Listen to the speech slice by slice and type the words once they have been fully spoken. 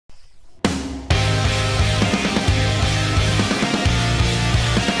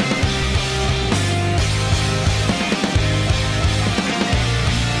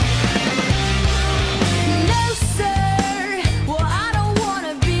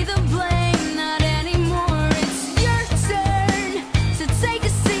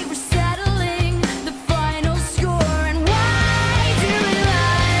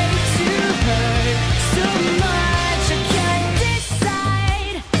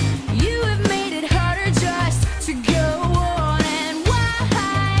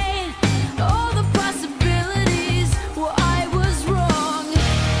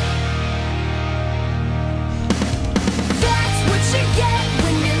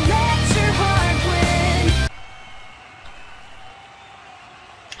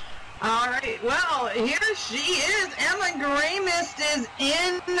Greymyst is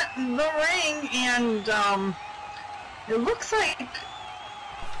in the ring, and it looks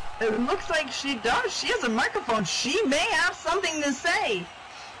like she does. She has a microphone. She may have something to say.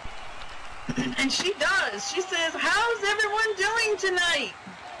 And she does. She says, "How's everyone doing tonight?"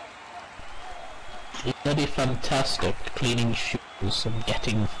 Bloody fantastic, cleaning shoes and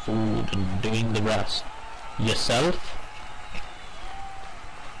getting food and doing the rest. Yourself?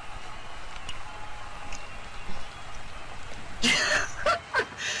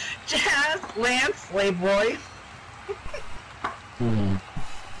 Jazz, Lance, Slave Boy.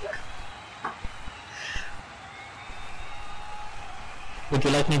 Would you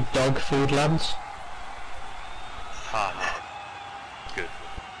like any dog food, Lance? Ah, no. Good.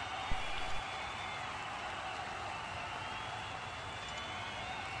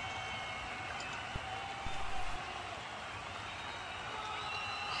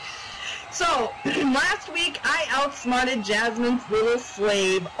 So, last week I outsmarted Jasmine's little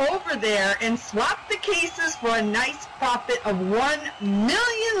slave over there and swapped the cases for a nice profit of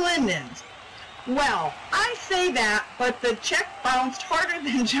 1,000,000 lindens. Well, I say that, but the check bounced harder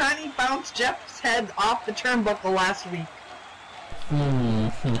than Johnny bounced Jeff's head off the turnbuckle last week. Ha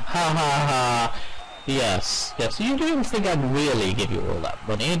ha ha. Yes, yes, you don't think I'd really give you all that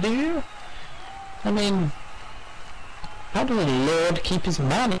money, do you? I mean, how does the Lord keep his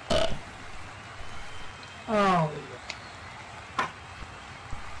manner? Oh.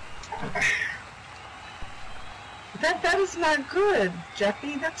 That is not good,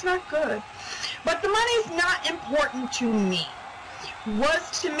 Jeffy. That's not good. But the money's not important to me. It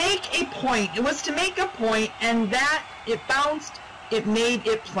was to make a point. It was to make a point, and that it bounced. It made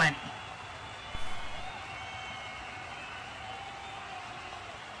it plenty.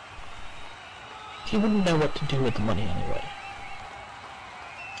 She wouldn't know what to do with the money anyway.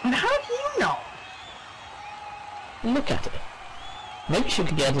 And how do you know? Look at it. Maybe she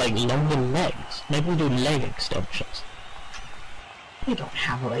could get, like, longer legs. Maybe we'll do leg extensions. We don't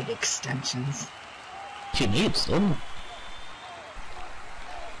have leg extensions. She needs them.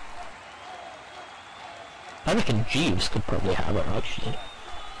 I reckon Jeeves could probably have her, actually.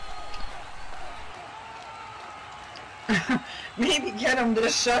 Maybe get him to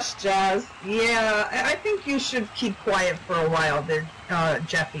shush, Jazz. Yeah, I think you should keep quiet for a while there,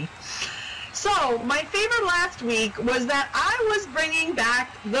 Jeffy. So, my favorite last week was that I was bringing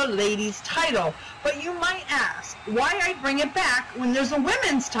back the ladies' title. But you might ask, why I'd bring it back when there's a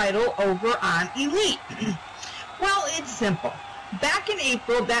women's title over on Elite? Well, it's simple. Back in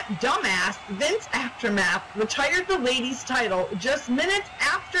April, that dumbass, Vince Aftermath, retired the ladies' title just minutes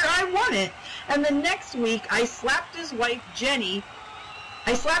after I won it, and the next week I slapped his wife, Jenny.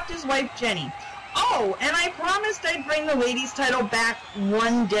 Oh, and I promised I'd bring the ladies' title back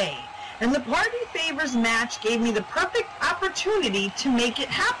one day. And the Party Favors match gave me the perfect opportunity to make it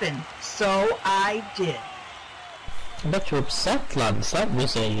happen. So I did. But you're upset, Lance. That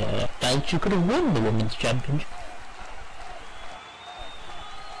was a belt you could have won the Women's Championship.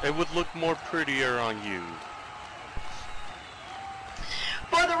 It would look more prettier on you.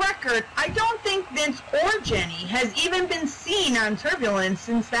 For the record, I don't think Vince or Jenny has even been seen on Turbulence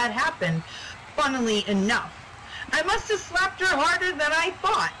since that happened, funnily enough. I must have slapped her harder than I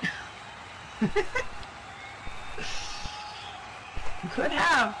thought. Could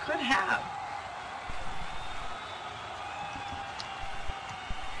have.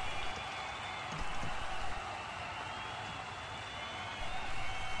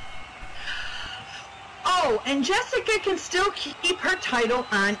 Oh, and Jessica can still keep her title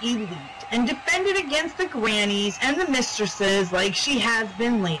on Elite and defend it against the grannies and the mistresses like she has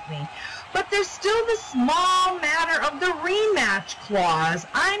been lately. But there's still the small matter of the rematch clause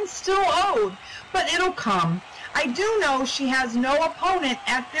I'm still owed, but it'll come. I do know she has no opponent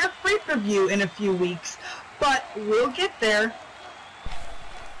at their pay-per-view in a few weeks, but we'll get there.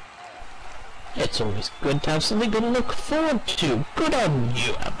 It's always good to have something to look forward to. Good on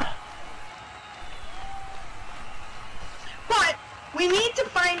you, Emma. But we need to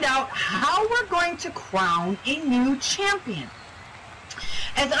find out how we're going to crown a new champion.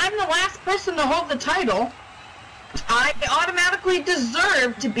 As I'm the last person to hold the title, I automatically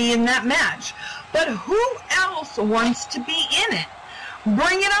deserve to be in that match. But who else wants to be in it?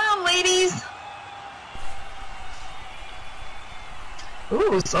 Bring it on, ladies!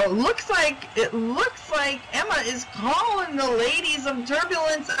 Ooh, so it looks like Emma is calling the ladies of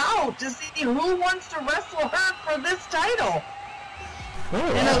Turbulence out to see who wants to wrestle her for this title.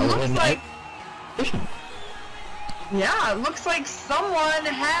 Oh, and it looks like... Vision. Yeah, it looks like someone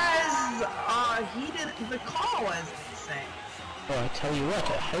has heeded the call, as they say. Oh, I tell you what,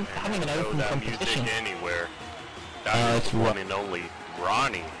 having an open that competition... music anywhere. That is it's one and only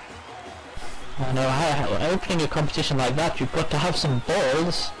Ronnie. I know, opening a competition like that, you've got to have some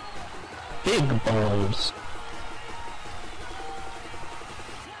balls. Big balls.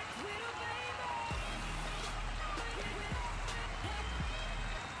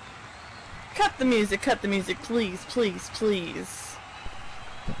 Cut the music, please, please, please.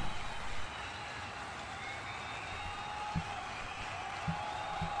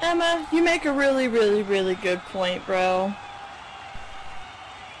 Emma, you make a really, really, really good point, bro.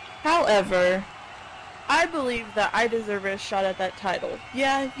 However, I believe that I deserve a shot at that title.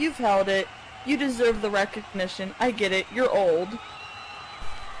 Yeah, you've held it. You deserve the recognition. I get it. You're old.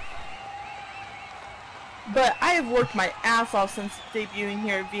 But I have worked my ass off since debuting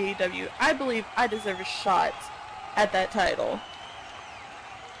here at VAW. I believe I deserve a shot at that title.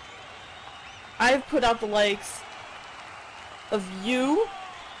 I've put out the likes of you.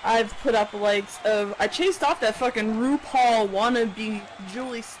 I've put out the likes of... I chased off that fucking RuPaul wannabe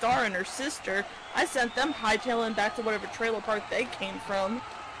Julie Starr and her sister. I sent them hightailing back to whatever trailer park they came from.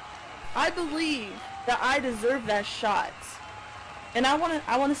 I believe that I deserve that shot. And I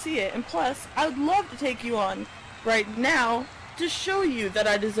wanna see it. And plus, I would love to take you on right now to show you that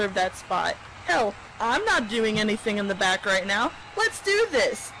I deserve that spot. Hell, I'm not doing anything in the back right now. Let's do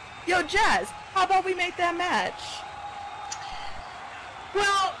this. Yo, Jazz, how about we make that match?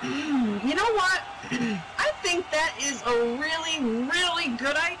 Well, you know what? I think that is a really, really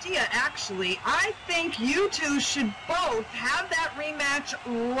good idea, actually. I think you two should both have that rematch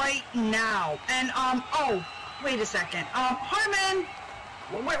right now. And, oh, wait a second. Harmon,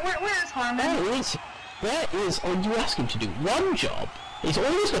 where's Harmon? Oh, you ask him to do one job. He's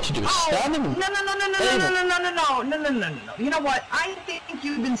always got to do is stand and... No. You know what? I think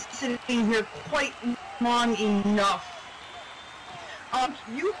you've been sitting here quite long enough.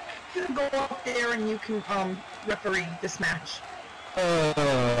 You can go up there and you can, referee this match.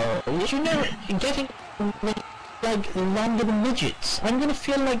 You know, getting, like, random midgets, I'm gonna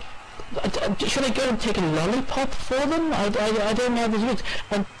feel like... Should I go and take a lollipop for them? I don't know the rules.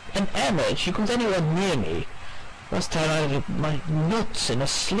 And Emma, if she comes anywhere near me, last time I had my nuts in a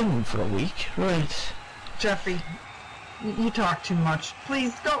sling for a week. Right. Jeffy, you talk too much.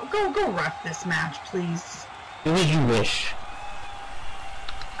 Please, go ref this match, please. Do as you wish.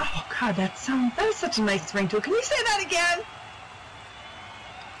 Oh God, that is such a nice ring to it. Can you say that again?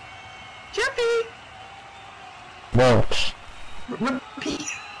 Jeffy! What?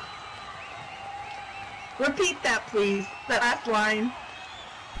 Repeat that, please. That last line.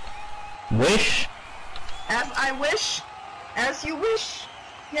 Wish? As I wish. As you wish.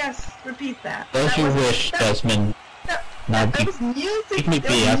 Yes, repeat that. As you wish, Desmond. Now that was music. Keep me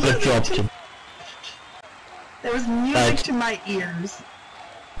be, I've got a job to... There was music to my ears.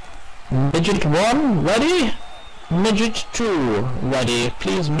 Midget 1, ready? Midget 2, ready.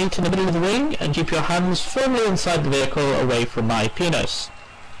 Please meet in the middle of the ring and keep your hands firmly inside the vehicle away from my penis.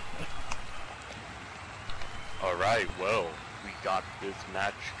 Alright, well, we got this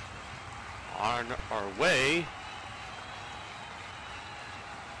match on our way.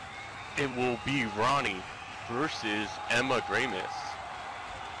 It will be Ronnie versus Emma Greymyst.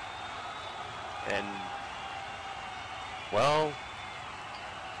 And, well,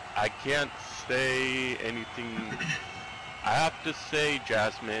 I can't say anything. I have to say,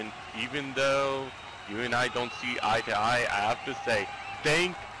 Jasmine, even though you and I don't see eye to eye, I have to say,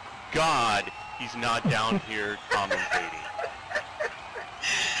 thank God he's not down here commentating.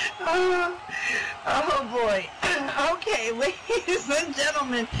 Oh boy. Okay, ladies and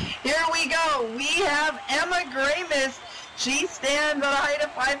gentlemen, here we go. We have Emma Greymyst. She stands at a height of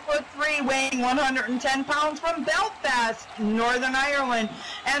 5'3", weighing 110 pounds from Belfast, Northern Ireland.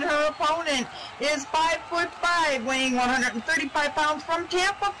 And her opponent is 5'5", weighing 135 pounds from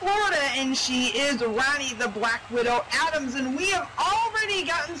Tampa, Florida. And she is Ronnie the Black Widow Adams. And we have already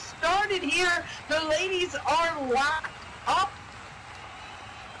gotten started here. The ladies are locked up.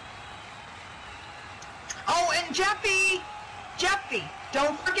 Oh, and Jeffy,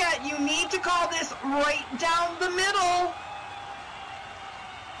 don't forget, you need to call this right down the middle.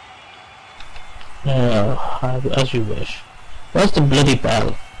 As you wish. Where's the bloody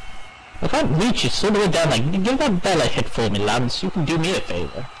bell? I can't reach it, it's all the way down. Like, give that bell a hit for me, Lance. You can do me a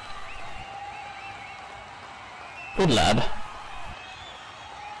favour. Good lad.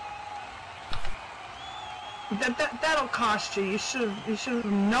 That'll cost you. You should have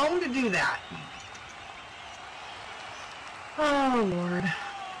known to do that. Oh Lord,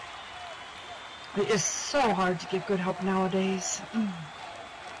 it is so hard to get good help nowadays.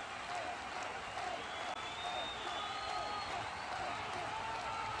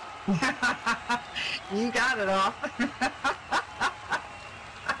 You got it off.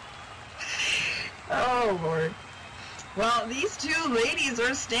 Oh, Lord. Well, these two ladies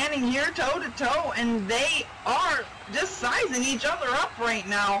are standing here toe-to-toe, and they are just sizing each other up right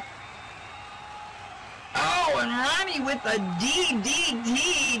now. Oh, and Ronnie with a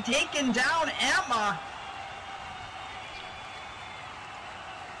DDT taking down Emma.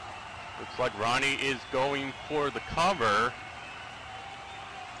 Looks like Ronnie is going for the cover.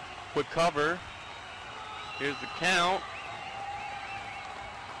 Quick cover. Here's the count.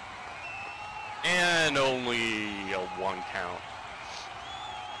 And only a 1 count.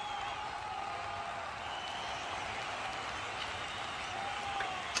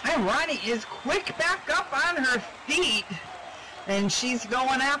 And Ronnie is quick back up on her feet. And she's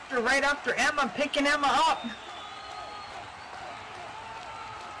going right after Emma, picking Emma up.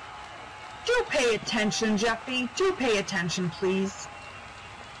 Do pay attention, Jeffy. Do pay attention, please.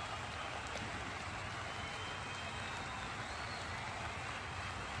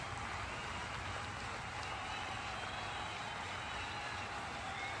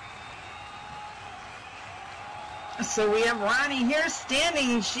 So we have Ronnie here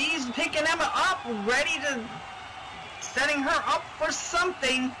standing. She's picking Emma up, ready to... setting her up for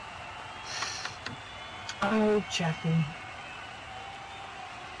something. Oh, Jeffy.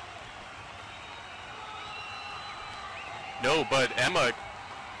 No, but Emma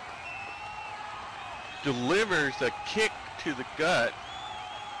delivers a kick to the gut.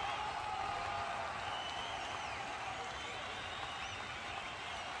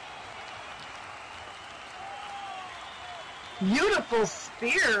 Beautiful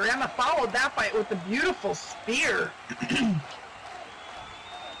spear. Emma followed that fight with a beautiful spear.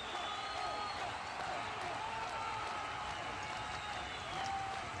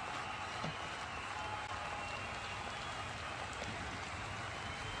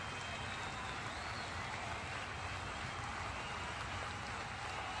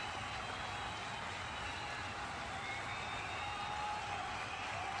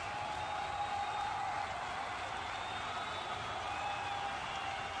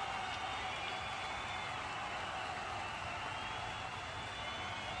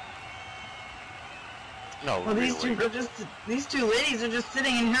 No, Well, really. these two ladies are just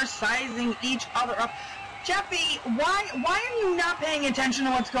sitting in here sizing each other up. Jeffy, why are you not paying attention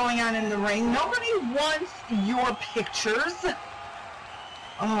to what's going on in the ring? Nobody wants your pictures.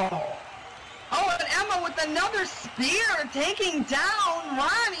 Oh. Oh, and Emma with another spear taking down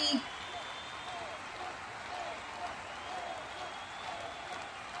Ronnie.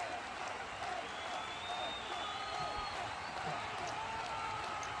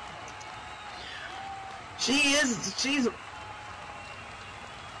 She's...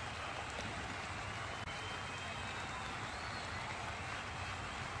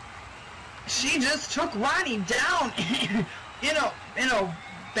 She just took Ronnie down in a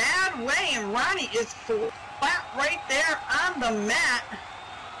bad way, and Ronnie is flat right there on the mat.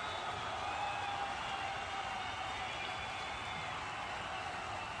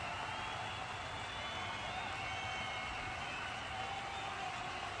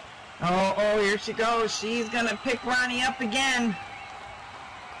 Oh, here she goes. She's gonna pick Ronnie up again.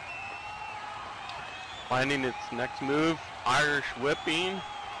 Finding its next move, Irish whipping.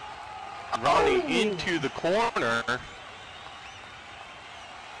 Ronnie into the corner.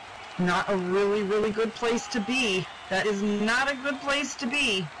 Not a really, really good place to be. That is not a good place to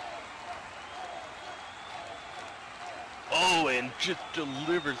be. Oh, and just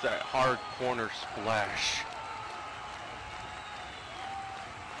delivers that hard corner splash.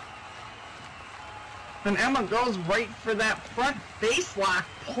 And Emma goes right for that front face lock,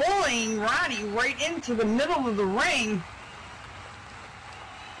 pulling Ronnie right into the middle of the ring.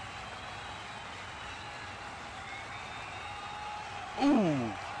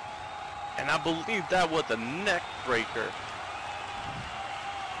 Ooh. And I believe that was a neck breaker.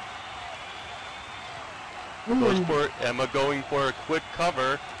 Emma going for a quick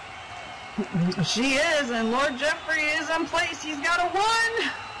cover. She is, and Lord Jeffrey is in place. He's got a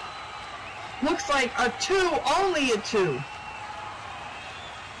 1. Looks like a 2, only a 2.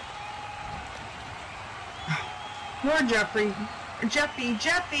 Lord Jeffrey,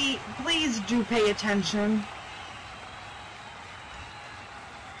 Jeffy, please do pay attention.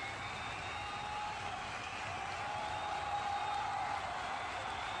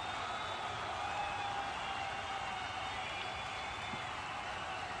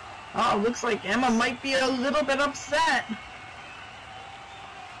 Oh, looks like Emma might be a little bit upset.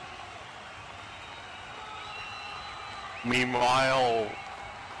 Meanwhile,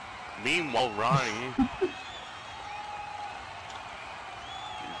 Ronnie is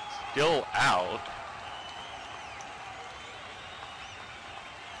still out.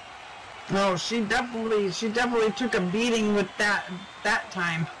 No, she definitely took a beating with that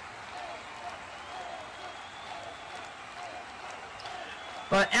time.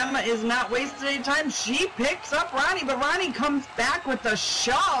 But Emma is not wasting any time. She picks up Ronnie, but Ronnie comes back with a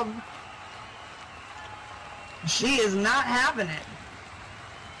shove. She is not having it.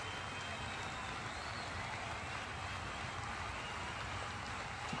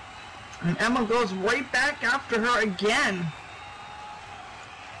 And Emma goes right back after her again.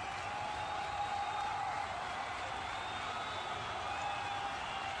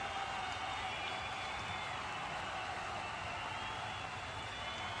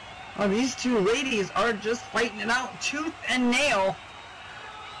 Oh, these two ladies are just fighting it out tooth and nail.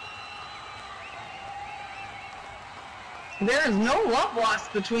 There is no love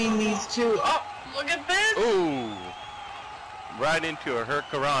lost between these two. Oh, look at this! Ooh! Right into a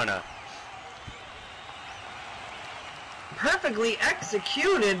hurricanrana. Perfectly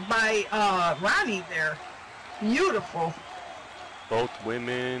executed by Ronnie there. Beautiful. Both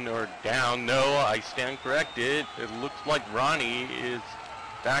women are down. No, I stand corrected. It looks like Ronnie is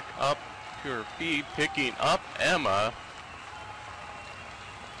back up to her feet, picking up Emma.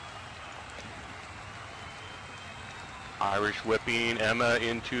 Irish whipping Emma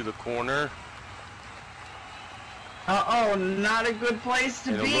into the corner. Uh-oh, not a good place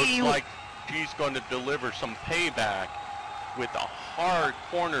to And be. it looks like she's going to deliver some payback with a hard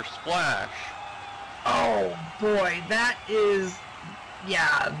corner splash. Oh, boy, that is...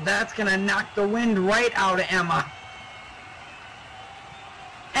 Yeah, that's going to knock the wind right out of Emma.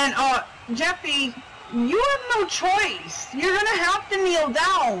 And, Jeffy, you have no choice. You're going to have to kneel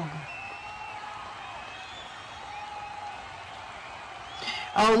down.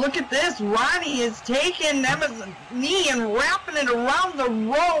 Oh, look at this. Ronnie is taking Emma's knee and wrapping it around the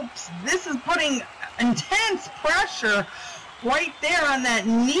ropes. This is putting intense pressure right there on that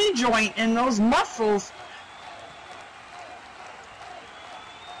knee joint and those muscles.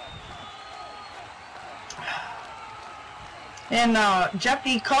 And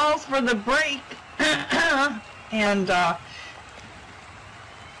Jeffy calls for the break. And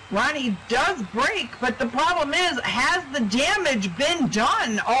Ronnie does break, but the problem is, has the damage been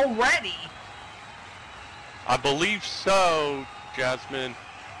done already? I believe so, Jasmine.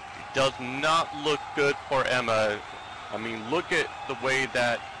 It does not look good for Emma. I mean, look at the way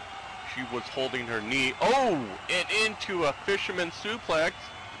that she was holding her knee. Oh, and into a fisherman suplex.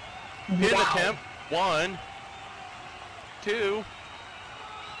 Pin attempt. 1, 2,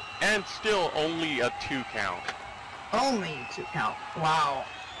 and still only a 2 count. Only 2 count. Wow.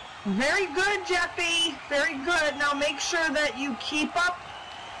 Very good, Jeffy. Very good. Now make sure that you keep up.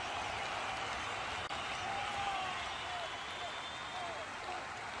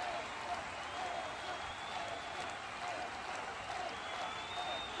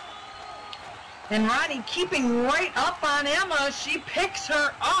 And Ronnie keeping right up on Emma. She picks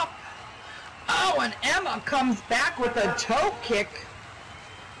her up. Oh, and Emma comes back with a toe kick.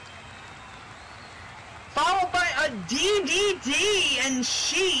 Followed by a DDT, and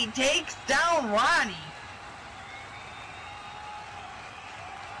she takes down Ronnie.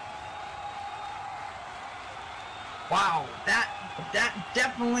 Wow, that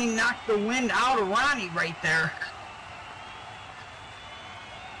definitely knocked the wind out of Ronnie right there.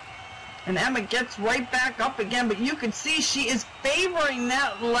 And Emma gets right back up again, but you can see she is favoring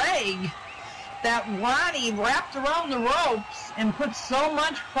that leg that Ronnie wrapped around the ropes and put so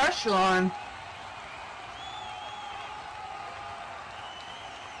much pressure on.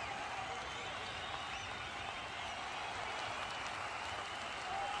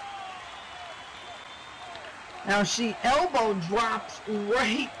 Now she elbow drops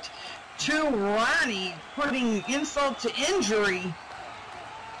right to Ronnie, putting insult to injury.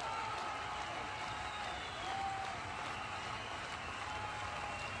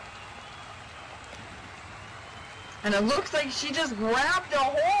 And it looks like she just grabbed a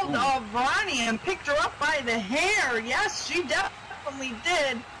hold of Ronnie and picked her up by the hair. Yes, she definitely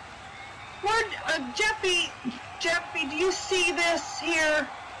did. Where, Jeffy, do you see this here?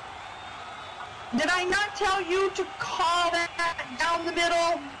 Did I not tell you to call that down the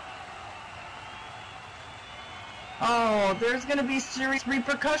middle? Oh, there's going to be serious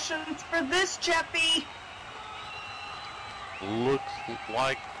repercussions for this, Jeffy. Looks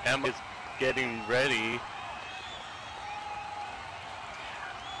like Emma's getting ready.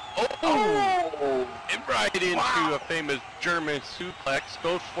 Oh! And right into a famous German suplex.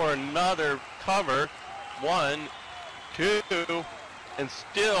 Goes for another cover. 1, 2, and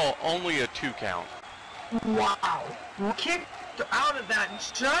still only a 2 count. Wow. Kick kicked out of that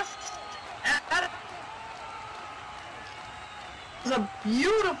just at a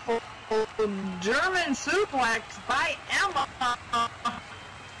beautiful German suplex by Emma.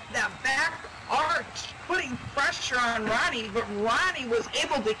 That back arch putting pressure on Ronnie, but Ronnie was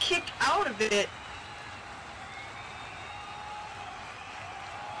able to kick out of it.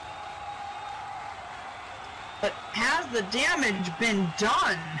 But has the damage been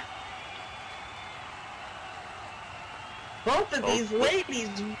done? Both of these ladies...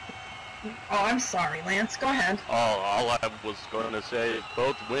 Oh, I'm sorry, Lance. Go ahead. Oh, all I was going to say is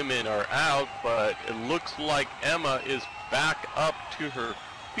both women are out, but it looks like Emma is back up to her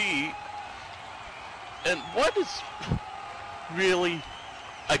feet. And what is really,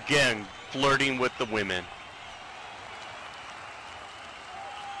 again, flirting with the women?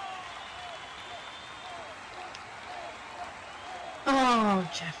 Oh,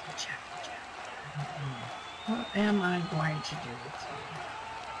 Jeffy. What am I going to do with you?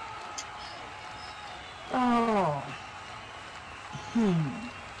 Oh.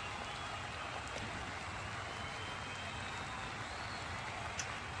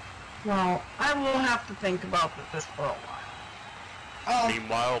 Well, I will have to think about this for a while. Oh.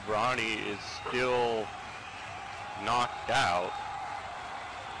 Meanwhile, Ronnie is still knocked out.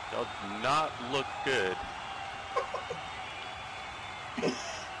 Does not look good.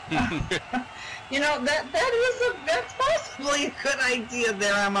 You know, that's possibly a good idea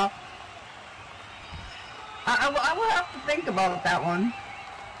there, Emma. I will have to think about that one.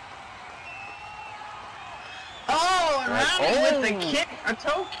 Oh, and Ronnie with the kick, a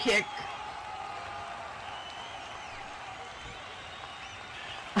toe kick.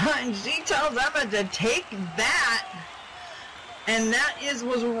 And she tells Emma to take that. And that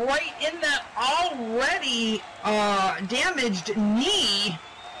was right in that already damaged knee.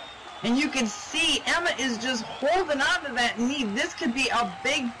 And you can see Emma is just holding on to that knee. This could be a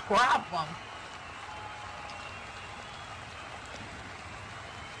big problem.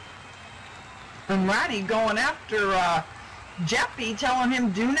 And Ronnie going after Jeffy, telling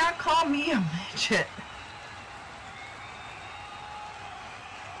him, do not call me a midget.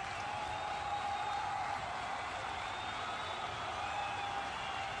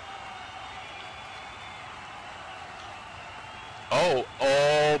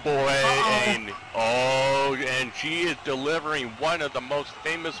 Oh boy, and she is delivering one of the most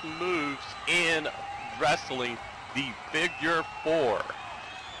famous moves in wrestling, the figure four.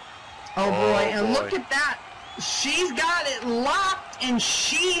 Oh boy, and look at that. She's got it locked, and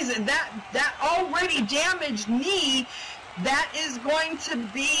she's that already damaged knee. That is going to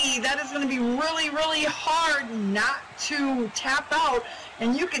be really, really hard not to tap out.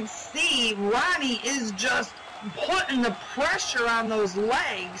 And you can see Ronnie is just putting the pressure on those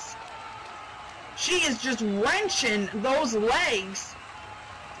legs. She is just wrenching those legs.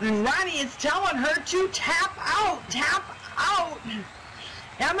 And Ronnie is telling her to tap out, tap out.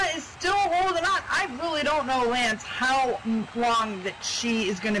 Emma is still holding on. I really don't know, Lance, how long that she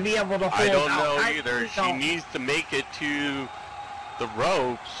is going to be able to hold out. I don't know either. She needs to make it to the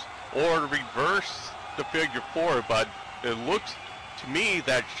ropes or reverse the figure four, but it looks to me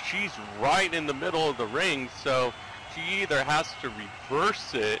that she's right in the middle of the ring, so she either has to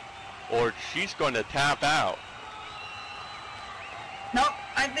reverse it or she's going to tap out. Nope,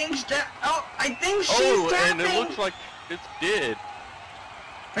 I think she's tapping. And it looks like it did.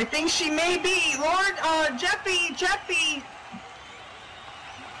 I think she may be. Lord, Jeffy.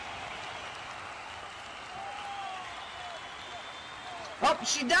 Oh,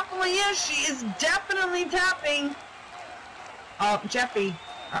 she definitely is. She is definitely tapping. Jeffy,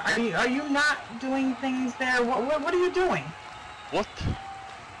 are you not doing things there? What are you doing? What?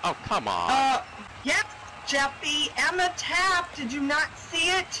 Oh, come on. Yes, Jeffy. Emma tapped. Did you not see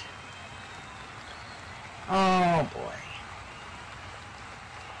it? Oh boy.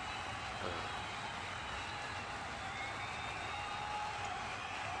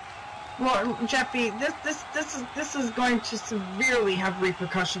 Well, Jeffy, this is going to severely have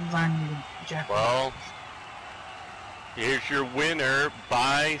repercussions on you, Jeffy. Well, here's your winner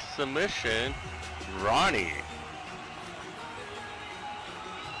by submission, Ronnie.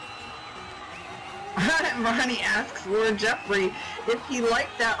 Ronnie asks Lord Jeffrey if he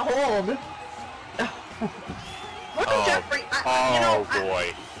liked that hold. Lord Jeffrey,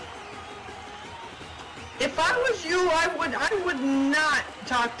 boy. If I was you, I would not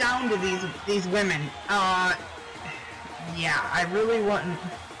talk down to these women. Yeah, I really wouldn't.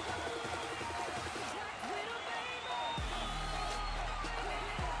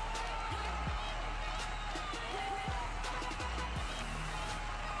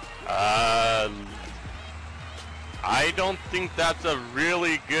 I don't think that's a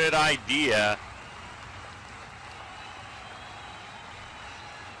really good idea.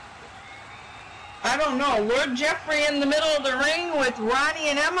 I don't know. Lord Jeffrey in the middle of the ring with Ronnie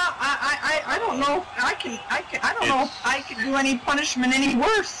and Emma. I don't know. I don't know if I can do any punishment any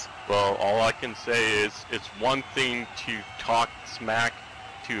worse. Well, all I can say is it's one thing to talk smack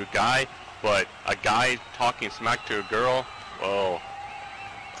to a guy, but a guy talking smack to a girl, well.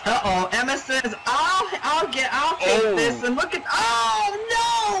 Uh-oh, Emma says, I'll take this, and look at,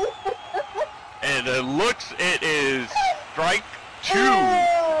 oh no! And it is strike 2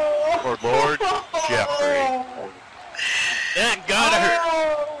 for Lord Jeffrey. That gotta hurt.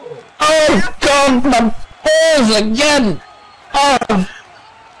 Oh God, my balls again!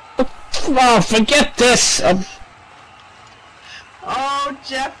 Oh, forget this! Oh,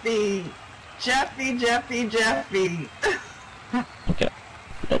 Jeffy. Jeffy. Okay.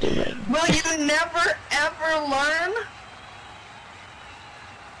 Will you never, ever learn?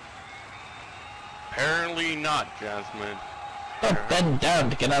 Apparently not, Jasmine. Oh, bend down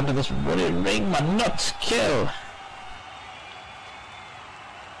to get out of this wooden ring, my nuts kill!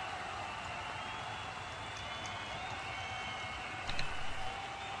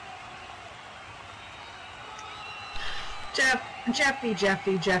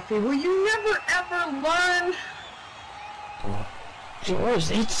 Jeffy, will you never, ever learn? She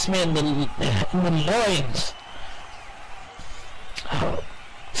always eats me in the loins. Oh,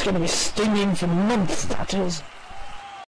 it's gonna be stinging for months, that is.